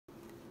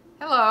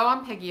Hello,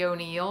 I'm Peggy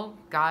O'Neill,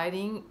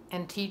 guiding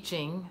and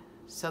teaching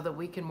so that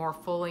we can more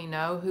fully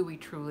know who we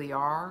truly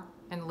are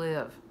and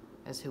live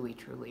as who we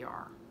truly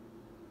are.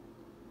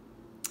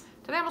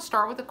 Today I'm going to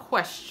start with a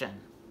question.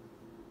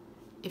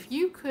 If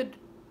you could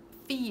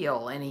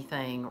feel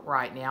anything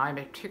right now, in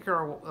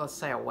particular, let's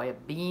say a way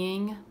of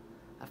being,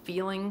 a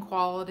feeling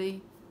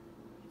quality,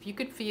 if you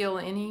could feel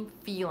any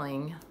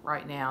feeling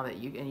right now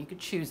and you could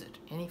choose it,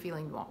 any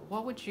feeling you want,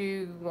 what would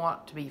you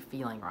want to be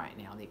feeling right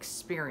now, the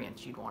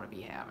experience you'd want to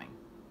be having?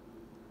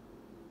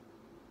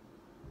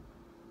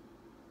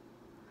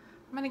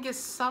 I'm going to guess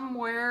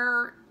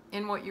somewhere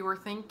in what you were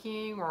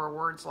thinking or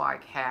words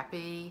like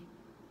happy,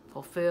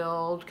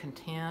 fulfilled,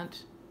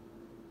 content,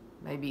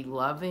 maybe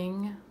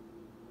loving,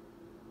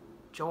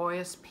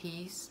 joyous,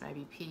 peace,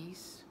 maybe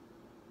peace.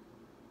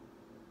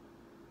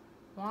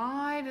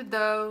 Why did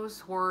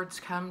those words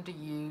come to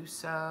you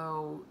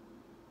so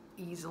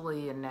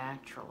easily and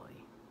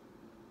naturally?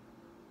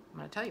 I'm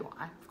going to tell you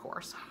why, of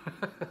course.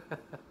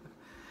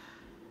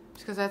 It's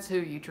because that's who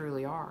you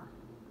truly are.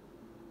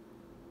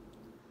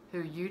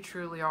 Who you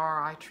truly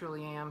are, I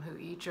truly am, who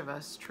each of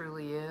us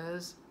truly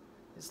is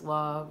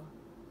love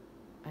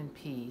and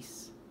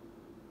peace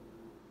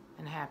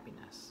and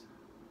happiness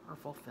or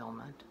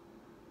fulfillment,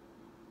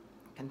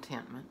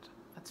 contentment.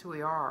 That's who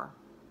we are.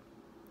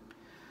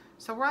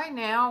 So right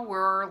now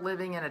we're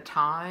living in a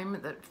time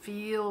that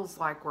feels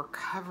like we're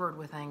covered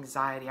with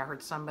anxiety. I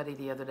heard somebody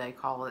the other day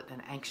call it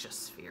an anxious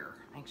sphere.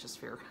 Anxious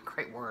sphere,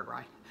 great word,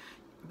 right?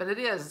 But it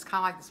is, it's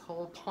kind of like this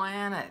whole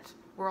planet.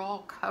 We're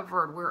all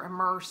covered, we're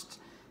immersed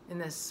in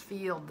this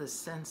field, this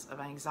sense of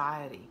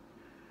anxiety.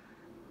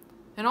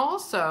 And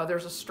also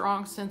there's a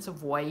strong sense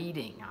of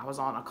waiting. I was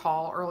on a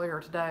call earlier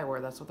today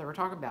where that's what they were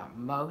talking about.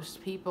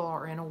 Most people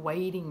are in a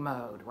waiting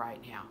mode right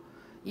now.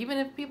 Even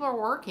if people are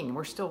working,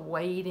 we're still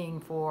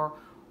waiting for,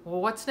 well,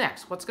 what's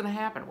next? What's going to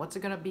happen? What's it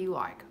going to be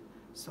like?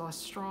 So a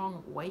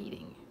strong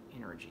waiting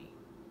energy.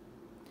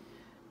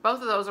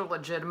 Both of those are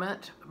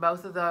legitimate.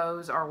 Both of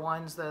those are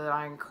ones that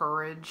I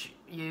encourage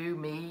you,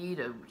 me,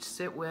 to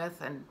sit with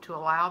and to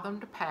allow them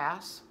to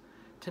pass,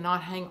 to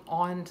not hang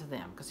on to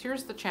them. Because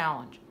here's the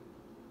challenge.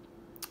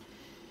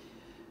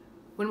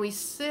 When we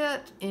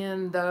sit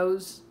in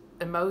those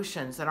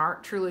emotions that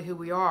aren't truly who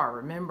we are,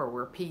 remember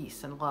we're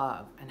peace and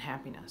love and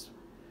happiness.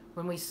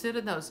 When we sit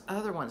in those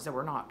other ones that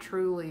aren't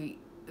truly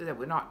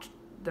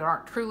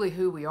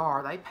who we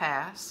are, they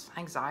pass.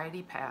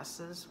 Anxiety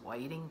passes,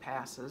 waiting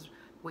passes.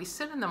 We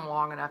sit in them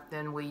long enough,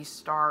 then we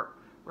start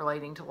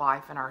relating to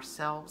life and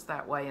ourselves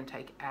that way and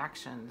take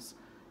actions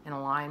in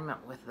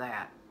alignment with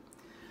that.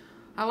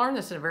 I learned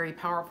this in a very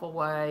powerful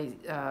way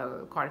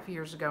quite a few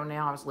years ago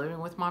now. I was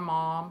living with my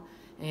mom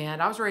and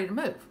I was ready to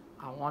move.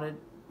 I wanted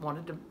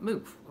to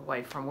move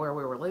away from where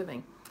we were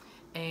living.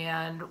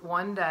 And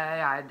one day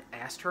I'd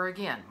asked her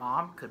again,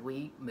 Mom, could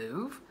we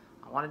move?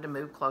 I wanted to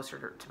move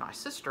closer to my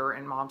sister,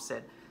 and Mom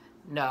said,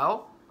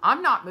 no,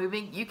 I'm not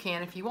moving. You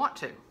can if you want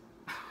to.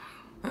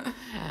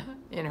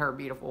 In her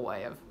beautiful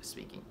way of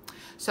speaking.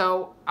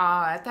 So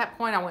at that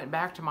point I went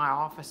back to my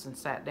office and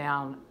sat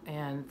down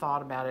and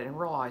thought about it and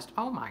realized,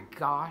 oh my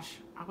gosh,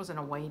 I was in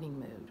a waiting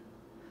mood.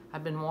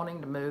 I've been wanting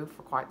to move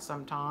for quite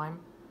some time,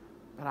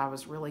 but I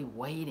was really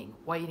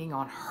waiting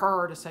on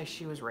her to say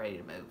she was ready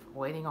to move,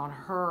 waiting on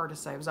her to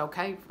say it was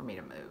okay for me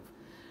to move.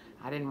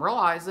 I didn't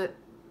realize it,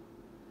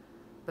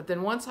 but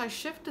then once I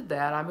shifted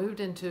that, I moved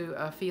into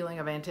a feeling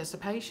of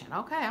anticipation.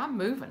 Okay, I'm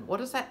moving. What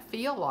does that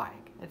feel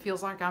like? It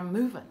feels like I'm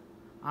moving.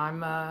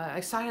 I'm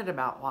excited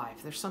about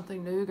life. There's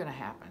something new going to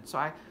happen. So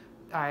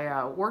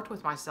I worked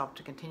with myself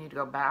to continue to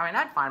go back. I mean,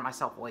 I'd find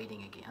myself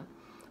waiting again,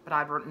 but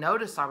I'd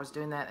notice I was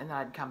doing that, and then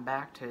I'd come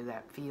back to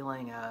that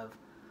feeling of,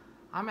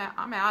 I'm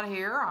out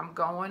here, I'm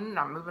going,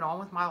 I'm moving on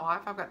with my life,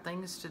 I've got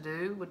things to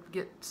do, would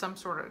get some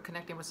sort of,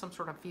 connecting with some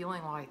sort of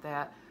feeling like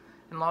that.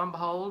 And lo and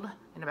behold,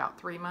 in about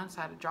 3 months,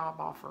 I had a job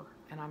offer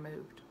and I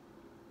moved.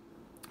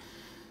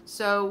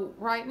 So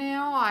right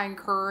now, I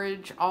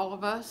encourage all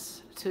of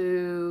us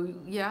to,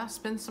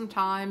 spend some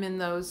time in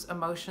those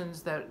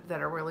emotions that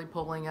are really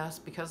pulling us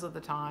because of the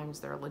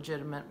times. They're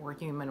legitimate, we're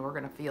human, we're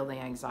going to feel the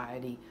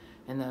anxiety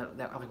and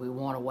that we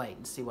want to wait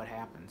and see what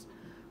happens.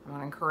 I'm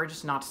going to encourage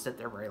us not to sit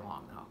there very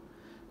long though.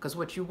 Because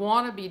what you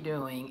want to be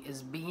doing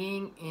is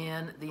being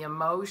in the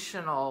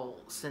emotional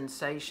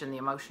sensation, the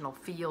emotional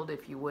field,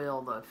 if you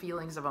will, the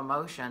feelings of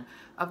emotion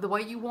of the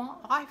way you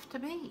want life to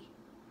be.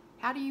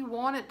 How do you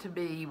want it to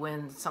be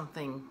when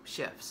something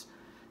shifts?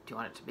 Do you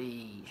want it to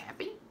be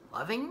happy,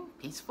 loving,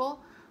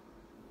 peaceful?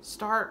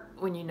 Start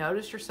when you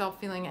notice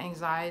yourself feeling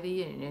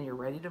anxiety and you're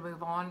ready to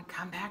move on,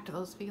 come back to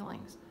those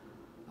feelings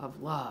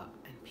of love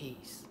and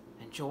peace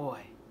and joy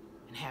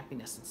and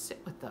happiness and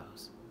sit with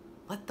those.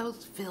 Let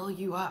those fill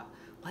you up.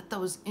 Let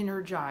those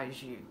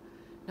energize you.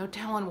 No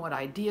telling what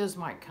ideas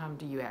might come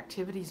to you,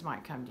 activities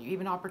might come to you,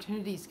 even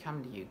opportunities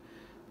come to you.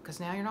 Because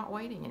now you're not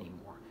waiting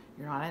anymore.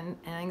 You're not in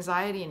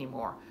anxiety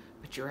anymore.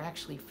 But you're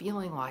actually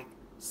feeling like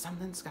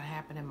something's going to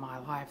happen in my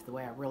life the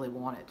way I really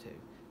want it to.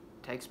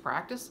 It takes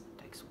practice,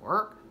 it takes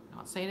work. I'm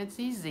not saying it's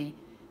easy.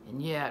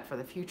 And yet, for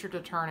the future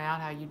to turn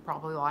out how you'd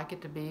probably like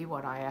it to be,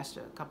 what I asked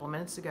a couple of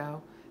minutes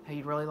ago, how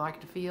you'd really like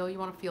to feel, you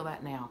want to feel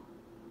that now.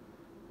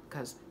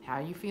 Because how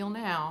you feel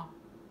now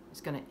is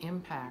going to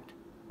impact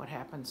what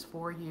happens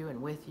for you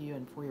and with you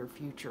and for your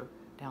future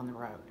down the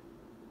road.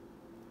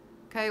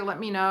 Okay, let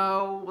me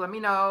know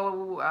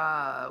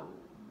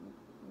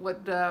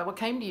what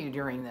came to you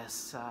during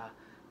this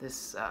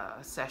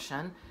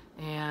session,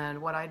 and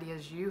what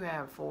ideas you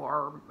have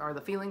for, or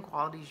the feeling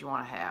qualities you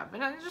want to have,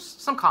 and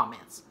just some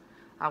comments.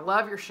 I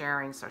love your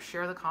sharing, so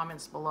share the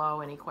comments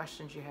below, any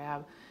questions you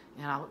have,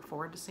 and I look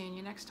forward to seeing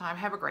you next time.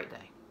 Have a great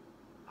day.